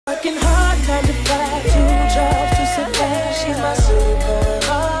Working hard, 9 to 5, 2 jobs to survive. She's my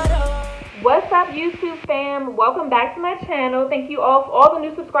supermodel. What's up, YouTube fam? Welcome back to my channel. Thank you all for all the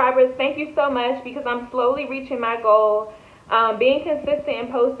new subscribers. Thank you so much because I'm slowly reaching my goal. Being consistent and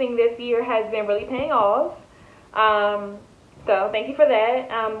posting this year has been really paying off. So thank you for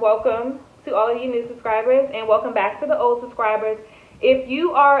that. Welcome to all of you new subscribers and welcome back to the old subscribers. If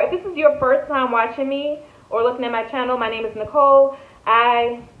this is your first time watching me or looking at my channel, my name is Nicole.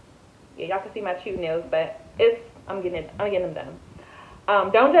 Y'all can see my cute nails, but I'm getting them done.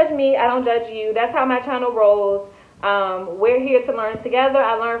 Don't judge me. I don't judge you. That's how my channel rolls. We're here to learn together.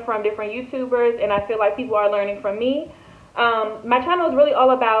 I learn from different YouTubers, and I feel like people are learning from me. My channel is really all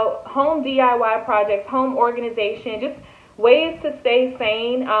about home DIY projects, home organization, just ways to stay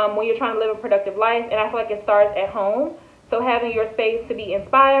sane when you're trying to live a productive life. And I feel like it starts at home. So having your space to be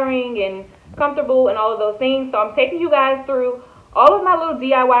inspiring and comfortable and all of those things. So I'm taking you guys through all of my little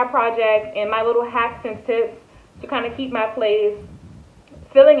DIY projects and my little hacks and tips to kind of keep my place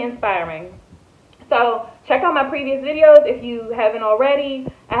feeling inspiring. So check out my previous videos if you haven't already.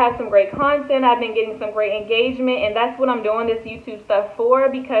 I have some great content. I've been getting some great engagement, and that's what I'm doing this YouTube stuff for,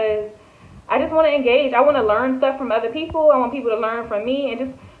 because I just want to engage. I want to learn stuff from other people. I want people to learn from me and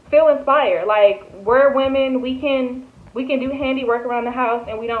just feel inspired. Like, we're women, we can do handiwork around the house,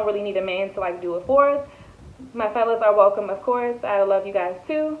 and we don't really need a man to like do it for us. My fellas are welcome, of course. I love you guys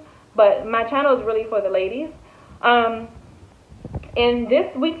too, but my channel is really for the ladies. In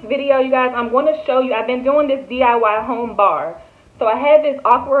this week's video, you guys, I'm going to show you, I've been doing this DIY home bar. So I had this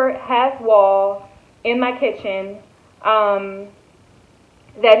awkward half wall in my kitchen that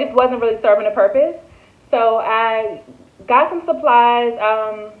just wasn't really serving a purpose. So I got some supplies.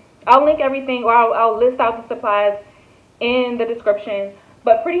 I'll link everything, or I'll list out the supplies in the description.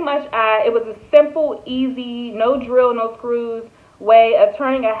 But pretty much it was a simple, easy, no drill, no screws way of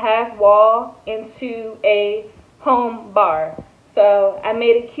turning a half wall into a home bar. So I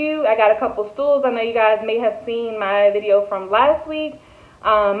made it cute. I got a couple stools. I know you guys may have seen my video from last week,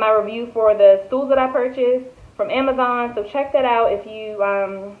 my review for the stools that I purchased from Amazon. So check that out if you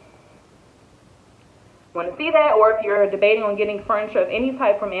want to see that, or if you're debating on getting furniture of any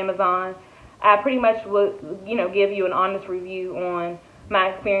type from Amazon. I pretty much would, give you an honest review on my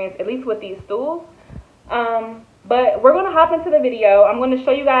experience, at least with these stools. But we're going to hop into the video. I'm going to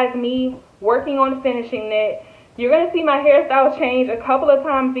show you guys me working on finishing it. You're going to see my hairstyle change a couple of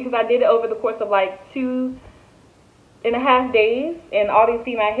times because I did it over the course of like 2.5 days. And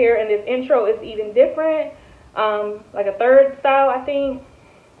obviously my hair in this intro is even different. Like a third style, I think.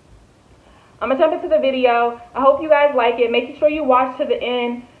 I'm going to jump into the video. I hope you guys like it. Make sure you watch to the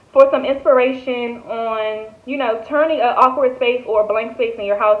end for some inspiration on, turning an awkward space or a blank space in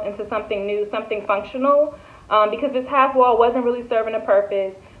your house into something new, something functional. Because this half wall wasn't really serving a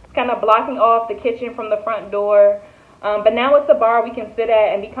purpose. It's kind of blocking off the kitchen from the front door. But now it's a bar we can sit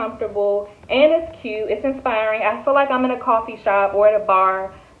at and be comfortable. And it's cute. It's inspiring. I feel like I'm in a coffee shop or at a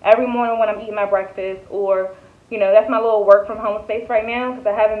bar every morning when I'm eating my breakfast. Or, that's my little work from home space right now because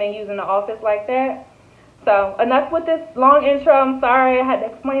I haven't been using the office like that. So enough with this long intro. I'm sorry I had to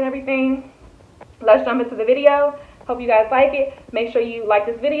explain everything. Let's jump into the video. Hope you guys like it. Make sure you like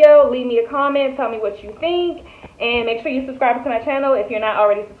this video. Leave me a comment. Tell me what you think. And make sure you subscribe to my channel if you're not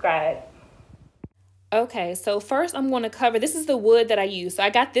already subscribed. Okay, so first I'm going to cover, this is the wood that I use. So I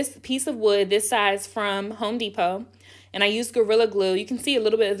got this piece of wood, this size, from Home Depot. And I used Gorilla Glue. You can see a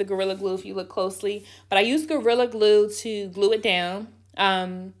little bit of the Gorilla Glue if you look closely. But I used Gorilla Glue to glue it down.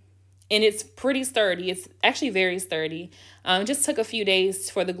 And it's pretty sturdy. It's actually very sturdy. It just took a few days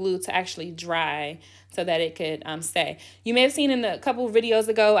for the glue to actually dry so that it could stay. You may have seen in a couple of videos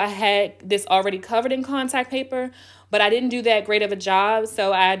ago, I had this already covered in contact paper, but I didn't do that great of a job.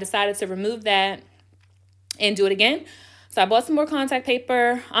 So I decided to remove that and do it again. So I bought some more contact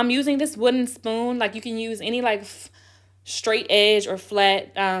paper. I'm using this wooden spoon. Like, you can use any like straight edge or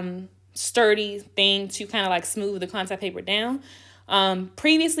flat sturdy thing to kind of like smooth the contact paper down.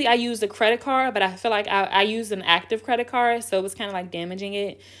 Previously I used a credit card, but I feel like I used an active credit card, so it was kind of like damaging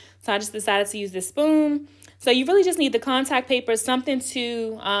it. So I just decided to use this spoon. So you really just need the contact paper, something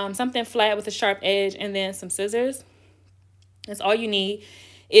flat with a sharp edge, and then some scissors. That's all you need.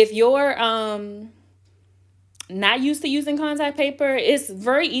 If you're not used to using contact paper, it's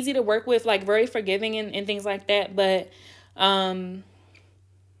very easy to work with, like very forgiving and things like that. But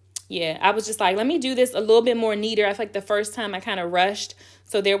yeah, I was just like, let me do this a little bit more neater. I feel like the first time I kind of rushed,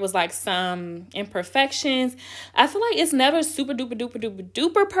 so there was like some imperfections. I feel like it's never super duper duper duper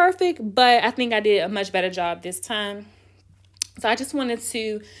duper perfect, but I think I did a much better job this time. So I just wanted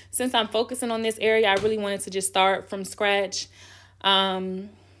to, since I'm focusing on this area, I really wanted to just start from scratch.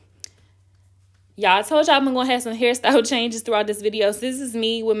 Y'all, I told y'all I'm going to have some hairstyle changes throughout this video. So this is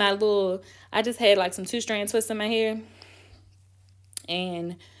me with my little, I just had like some 2-strand twists in my hair.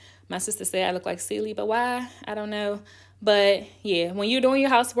 And my sister said I look like Celie, but why? I don't know. But yeah, when you're doing your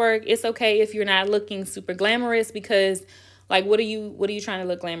housework, it's okay if you're not looking super glamorous, because like, what are you trying to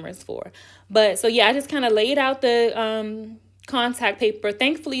look glamorous for? But so yeah, I just kind of laid out the contact paper.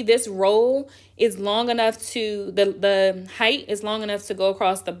 Thankfully, this roll is long enough to, the height is long enough to go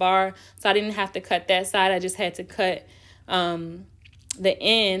across the bar, so I didn't have to cut that side. I just had to cut the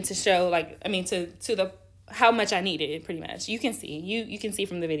end to show, like, I mean, to the how much I needed, pretty much. You can see, you can see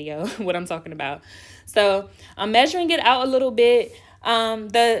from the video what I'm talking about. So I'm measuring it out a little bit.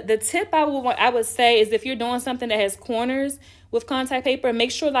 The tip I would say is, if you're doing something that has corners with contact paper,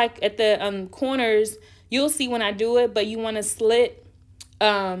 make sure like at the corners, you'll see when I do it, but you want to slit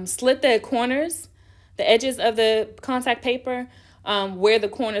the corners, the edges of the contact paper, where the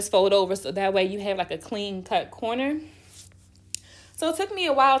corners fold over, so that way you have like a clean cut corner. So it took me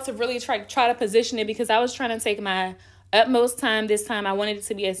a while to really try to position it, because I was trying to take my utmost time this time. I wanted it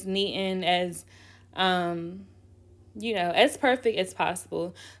to be as neat and as, you know, as perfect as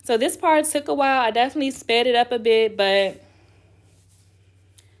possible. So this part took a while. I definitely sped it up a bit, but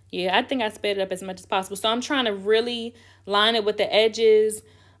yeah, I think I sped it up as much as possible. So I'm trying to really line it with the edges,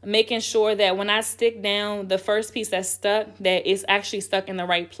 making sure that when I stick down the first piece that's stuck, that it's actually stuck in the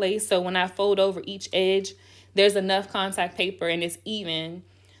right place. So when I fold over each edge, there's enough contact paper and it's even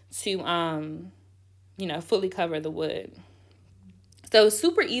to, you know, fully cover the wood. So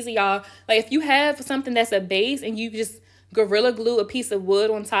super easy, y'all. Like, if you have something that's a base and you just Gorilla Glue a piece of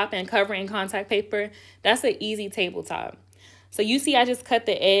wood on top and cover it in contact paper, that's an easy tabletop. So you see I just cut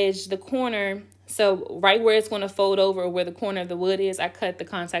the edge, the corner, so right where it's going to fold over, where the corner of the wood is, I cut the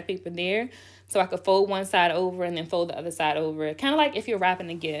contact paper there, so I could fold one side over and then fold the other side over. Kind of like if you're wrapping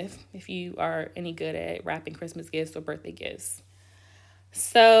a gift, if you are any good at wrapping Christmas gifts or birthday gifts.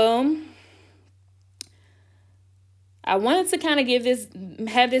 So I wanted to kind of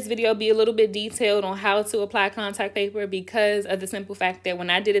have this video be a little bit detailed on how to apply contact paper, because of the simple fact that when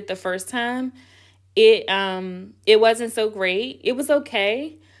I did it the first time, it wasn't so great. It was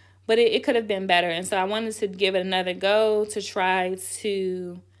okay, but it could have been better. And so I wanted to give it another go to try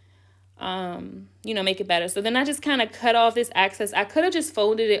to, you know, make it better. So then I just kind of cut off this excess. I could have just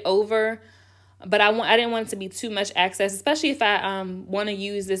folded it over, but I didn't want it to be too much excess, especially if I want to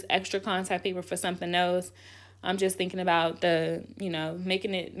use this extra contact paper for something else. I'm just thinking about the, you know,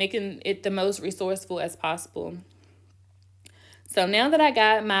 making it the most resourceful as possible. So now that I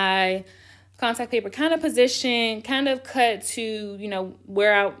got my contact paper kind of positioned, kind of cut to, you know,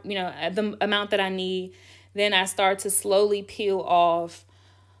 where I, you know, the amount that I need, then I start to slowly peel off.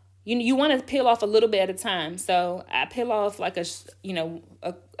 You want to peel off a little bit at a time. So I peel off like a, you know,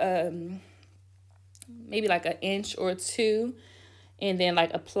 maybe like an inch or two, and then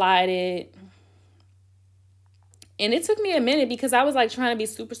like applied it. And it took me a minute, because I was like trying to be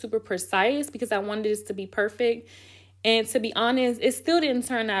super, super precise, because I wanted this to be perfect. And to be honest, it still didn't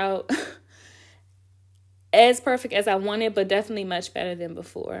turn out as perfect as I wanted, but definitely much better than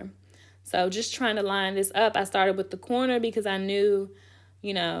before. So just trying to line this up. I started with the corner because I knew,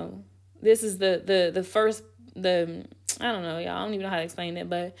 you know, this is the first, I don't know, y'all, I don't even know how to explain it,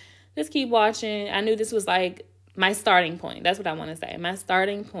 but just keep watching. I knew this was like my starting point. That's what I want to say. My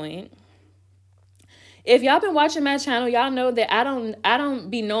starting point. If y'all been watching my channel, y'all know that I don't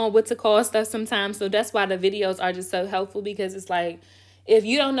be knowing what to call stuff sometimes. So that's why the videos are just so helpful, because it's like, if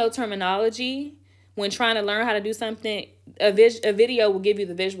you don't know terminology when trying to learn how to do something, a video will give you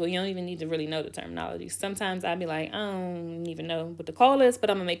the visual. You don't even need to really know the terminology. Sometimes I'd be like, I don't even know what to call this,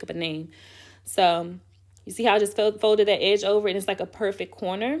 but I'm gonna make up a name. So you see how I just folded that edge over, and it's like a perfect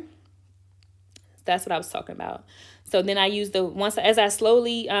corner. That's what I was talking about. So then I use as I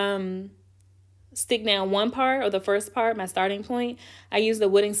slowly stick down one part, or the first part, my starting point, I use the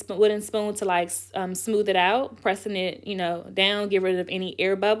wooden spoon to like smooth it out, pressing it, you know, down, get rid of any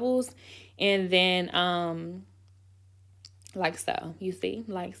air bubbles, and then like so. You see,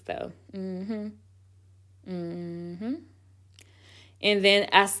 like so. And then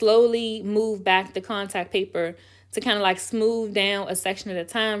I slowly move back the contact paper to kind of like smooth down a section at a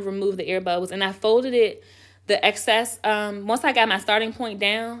time, remove the air bubbles, and I folded it. The excess, once I got my starting point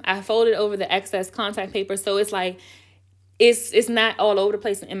down, I folded over the excess contact paper, so it's like it's not all over the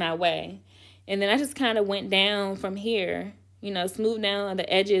place in my way. And then I just kind of went down from here, you know, smooth down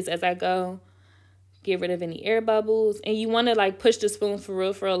the edges as I go, get rid of any air bubbles. And you want to like push the spoon for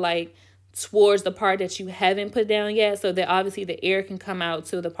real, like towards the part that you haven't put down yet, so that obviously the air can come out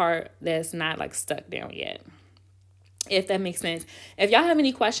to the part that's not like stuck down yet. if that makes sense. If y'all have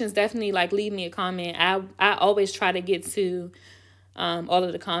any questions, definitely like leave me a comment. I always try to get to all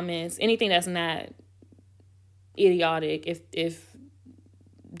of the comments, anything that's not idiotic, if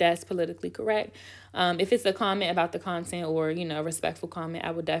that's politically correct. If it's a comment about the content or, you know, a respectful comment,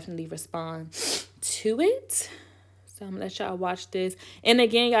 I would definitely respond to it. So I'm gonna let y'all watch this. And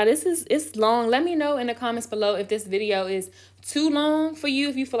again, y'all, it's long. Let me know in the comments below if this video is too long for you,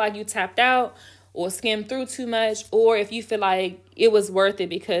 if you feel like you tapped out or skimmed through too much, or if you feel like it was worth it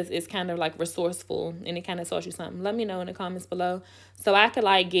because it's kind of like resourceful and it kind of taught you something. Let me know in the comments below so I could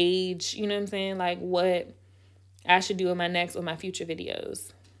like gauge, you know what I'm saying, like what I should do in my next or my future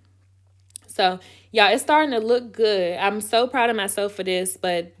videos. So y'all, it's starting to look good. I'm so proud of myself for this,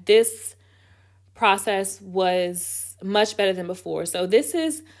 but this process was much better than before. So this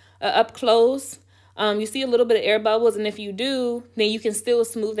is up close. You see a little bit of air bubbles, and if you do, then you can still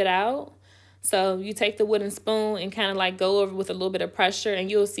smooth it out. So you take the wooden spoon and kind of like go over with a little bit of pressure, and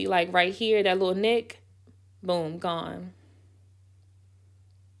you'll see like right here, that little nick, boom, gone.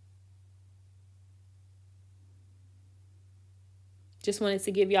 Just wanted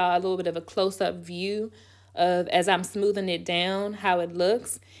to give y'all a little bit of a close-up view of, as I'm smoothing it down, how it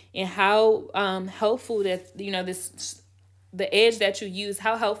looks and how helpful that, you know, the edge that you use,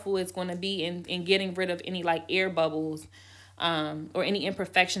 how helpful it's going to be in getting rid of any like air bubbles or any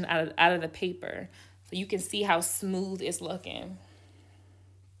imperfection out of the paper. So you can see how smooth it's looking.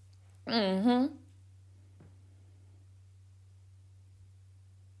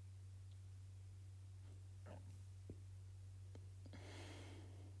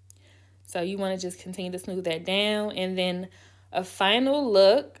 So you want to just continue to smooth that down. And then a final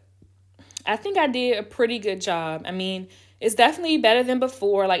look. I think I did a pretty good job. I mean, it's definitely better than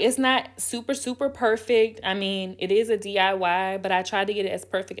before. Like, it's not super, super perfect. I mean, it is a DIY, but I tried to get it as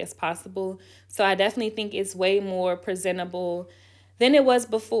perfect as possible. So I definitely think it's way more presentable than it was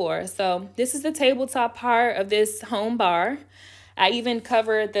before. So this is the tabletop part of this home bar. I even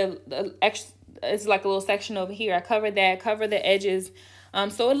covered the extra, it's like a little section over here. I covered that, covered the edges.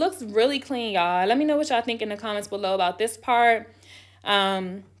 So it looks really clean, y'all. Let me know what y'all think in the comments below about this part.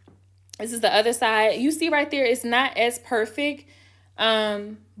 This is the other side. You see right there, it's not as perfect.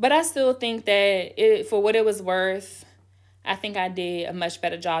 But I still think that for what it was worth, I think I did a much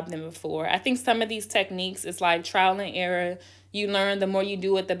better job than before. I think some of these techniques is like trial and error. You learn, the more you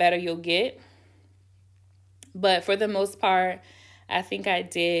do it, the better you'll get. But for the most part, I think I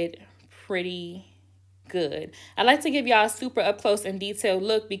did pretty good. I like to give y'all a super up close and detailed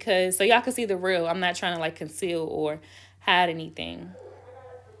look because so y'all can see the real. I'm not trying to like conceal or hide anything.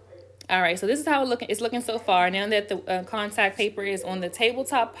 All right, so this is how it's looking so far. Now that the contact paper is on the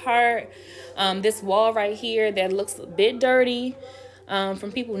tabletop part, this wall right here that looks a bit dirty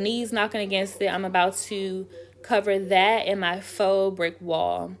from people's knees knocking against it, I'm about to cover that in my faux brick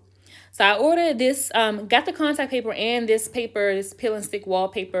wall. So I ordered this, got the contact paper and this paper, this peel and stick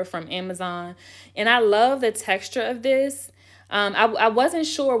wallpaper from Amazon. And I love the texture of this. I wasn't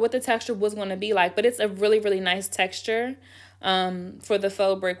sure what the texture was going to be like, but it's a really, really nice texture for the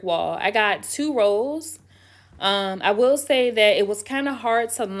faux brick wall. I got 2 rolls. I will say that it was kind of hard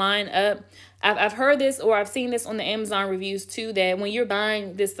to line up. I've heard this or I've seen this on the Amazon reviews too, that when you're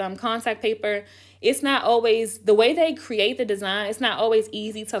buying this contact paper, it's not always, the way they create the design, it's not always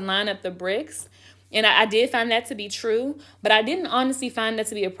easy to line up the bricks. And I did find that to be true, but I didn't honestly find that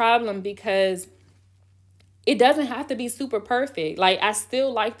to be a problem because it doesn't have to be super perfect. Like, I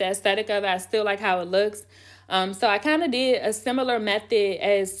still like the aesthetic of it. I still like how it looks. So I kind of did a similar method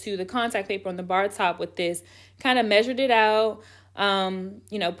as to the contact paper on the bar top with this. Kind of measured it out,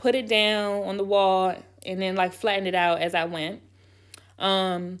 you know, put it down on the wall and then like flattened it out as I went.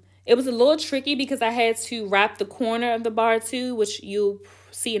 It was a little tricky because I had to wrap the corner of the bar too, which you'll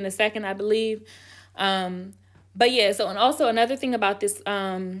see in a second, I believe. But yeah, so, and also another thing about this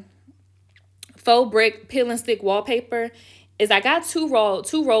faux brick peel and stick wallpaper is I got two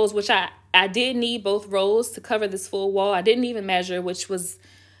rolls, which I did need both rolls to cover this full wall. I didn't even measure,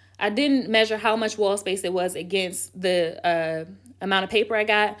 I didn't measure how much wall space it was against the amount of paper I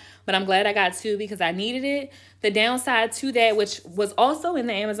got, but I'm glad I got 2 because I needed it. The downside to that, which was also in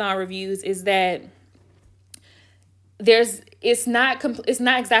the Amazon reviews, is that it's not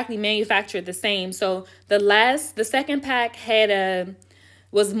exactly manufactured the same. So the second pack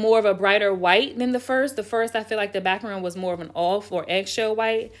was more of a brighter white than the first. The first, I feel like the background was more of an off or eggshell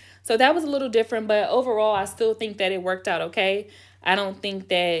white. So that was a little different, but overall, I still think that it worked out okay. I don't think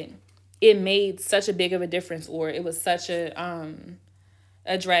that it made such a big of a difference or it was such a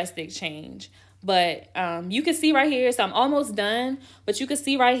drastic change. But you can see right here, so I'm almost done, but you can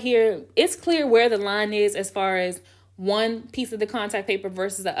see right here, it's clear where the line is as far as one piece of the contact paper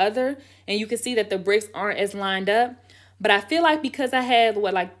versus the other, and you can see that the bricks aren't as lined up. But I feel like because I had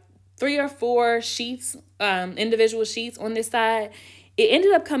like 3 or 4 sheets, individual sheets on this side, it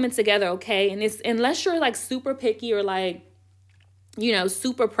ended up coming together okay. And it's, unless you're like super picky or like, you know,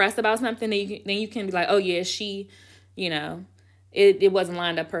 super pressed about something, then you can be like, oh yeah, you know, it wasn't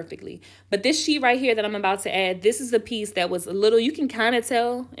lined up perfectly. But this sheet right here that I'm about to add, this is the piece that was a little, you can kind of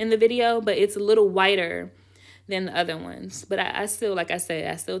tell in the video, but it's a little whiter than the other ones. But I still, like I said,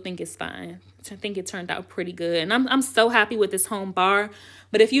 I still think it's fine. I think it turned out pretty good. And I'm so happy with this home bar.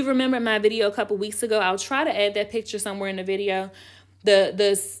 But if you remember my video a couple weeks ago, I'll try to add that picture somewhere in the video.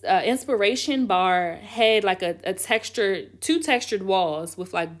 The inspiration bar had like a texture, 2 textured walls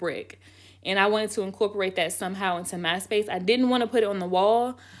with like brick. And I wanted to incorporate that somehow into my space. I didn't want to put it on the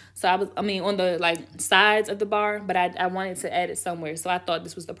wall. So on the like sides of the bar, but I wanted to add it somewhere. So I thought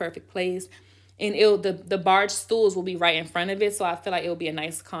this was the perfect place. And the barge stools will be right in front of it. So I feel like it'll be a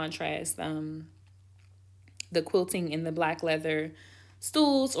nice contrast. The quilting in the black leather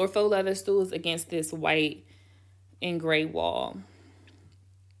stools or faux leather stools against this white and gray wall.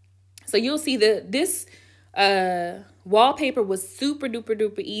 So you'll see this wallpaper was super duper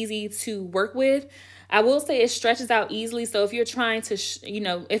duper easy to work with. I will say it stretches out easily. So if you're trying to,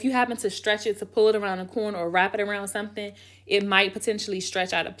 if you happen to stretch it to pull it around a corner or wrap it around something, it might potentially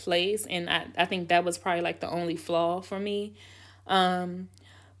stretch out of place. And I think that was probably like the only flaw for me.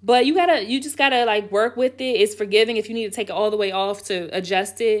 But you just gotta like work with it. It's forgiving. If you need to take it all the way off to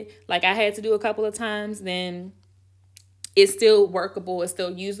adjust it, like I had to do a couple of times, then it's still workable. It's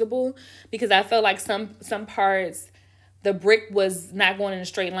still usable, because I felt like some parts, the brick was not going in a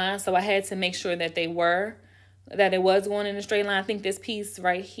straight line. So I had to make sure that it was going in a straight line. I think this piece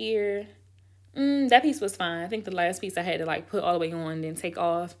right here, that piece was fine. I think the last piece I had to like put all the way on and then take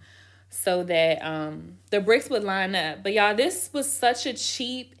off so that the bricks would line up. But y'all, this was such a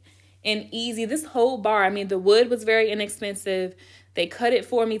cheap and easy, this whole bar. I mean, the wood was very inexpensive. They cut it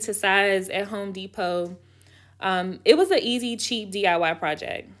for me to size at Home Depot. It was an easy, cheap DIY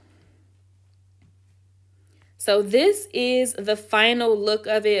project. So this is the final look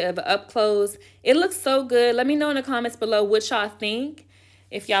of it, of up close. It looks so good. Let me know in the comments below what y'all think,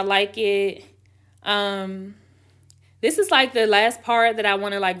 if y'all like it. This is like the last part that I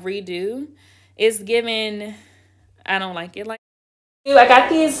want to like redo. It's given, I don't like it. Like, I got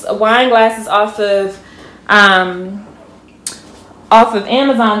these wine glasses off of Amazon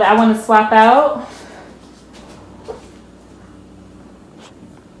that I want to swap out.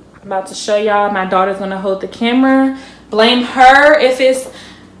 I'm about to show y'all. My daughter's gonna hold the camera. Blame her if it's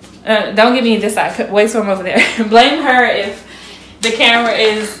don't give me this side, wait till I'm over there. Blame her if the camera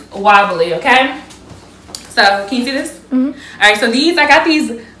is wobbly, okay? So can you see this? Mm-hmm. All right, so I got these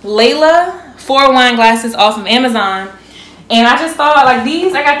Layla 4 wine glasses off of Amazon, and I just thought like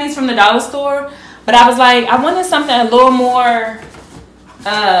I got these from the dollar store, but I was like, I wanted something a little more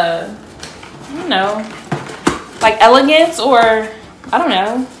like elegant, or I don't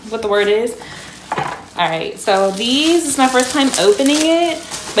know what the word is. All right, so this is my first time opening it,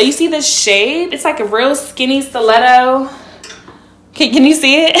 but you see the shape? It's like a real skinny stiletto. Can you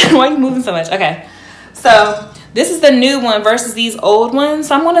see it? Why are you moving so much? Okay, so this is the new one versus these old ones.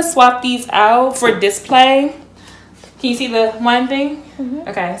 So I'm gonna swap these out for display. Can you see the one thing? Mm-hmm.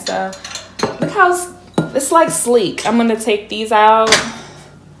 Okay, so look how it's like sleek. I'm gonna take these out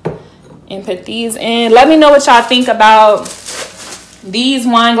and put these in. Let me know what y'all think about these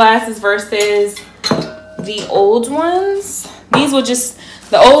wine glasses versus the old ones. These were just,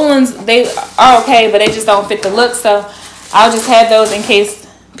 the old ones, they are okay, but they just don't fit the look. So I'll just have those in case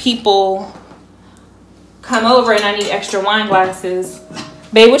people come over and I need extra wine glasses.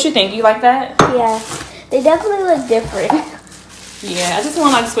 Babe, what you think? You like that? Yeah, they definitely look different. Yeah, I just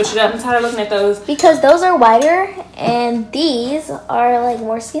want to like switch it up. I'm tired of looking at those. Because those are wider and these are like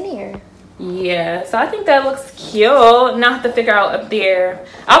more skinnier. Yeah, so I think that looks cute. Now I have to figure out up there.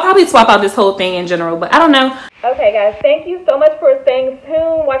 I'll probably swap out this whole thing in general, but I don't know. Okay, guys, thank you so much for staying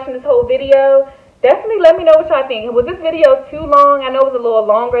tuned, watching this whole video. Definitely let me know what y'all think. Was this video too long? I know it was a little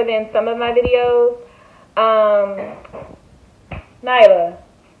longer than some of my videos. Nyla,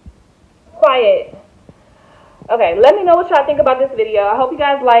 quiet. Okay, let me know what y'all think about this video. I hope you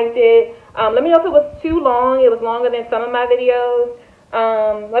guys liked it. Let me know if it was too long. It was longer than some of my videos.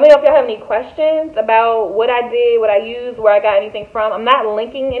 Let me know if y'all have any questions about what I did, what I used, where I got anything from. I'm not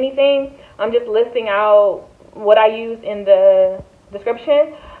linking anything. I'm just listing out what I used in the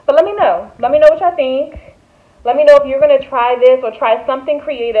description. But let me know. Let me know what y'all think. Let me know if you're going to try this or try something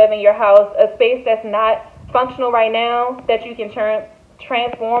creative in your house, a space that's not functional right now, that you can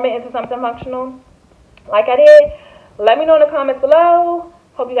transform it into something functional like I did. Let me know in the comments below.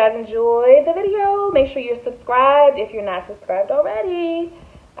 Hope you guys enjoyed the video. Make sure you're subscribed if you're not subscribed already.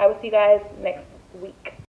 I will see you guys next week.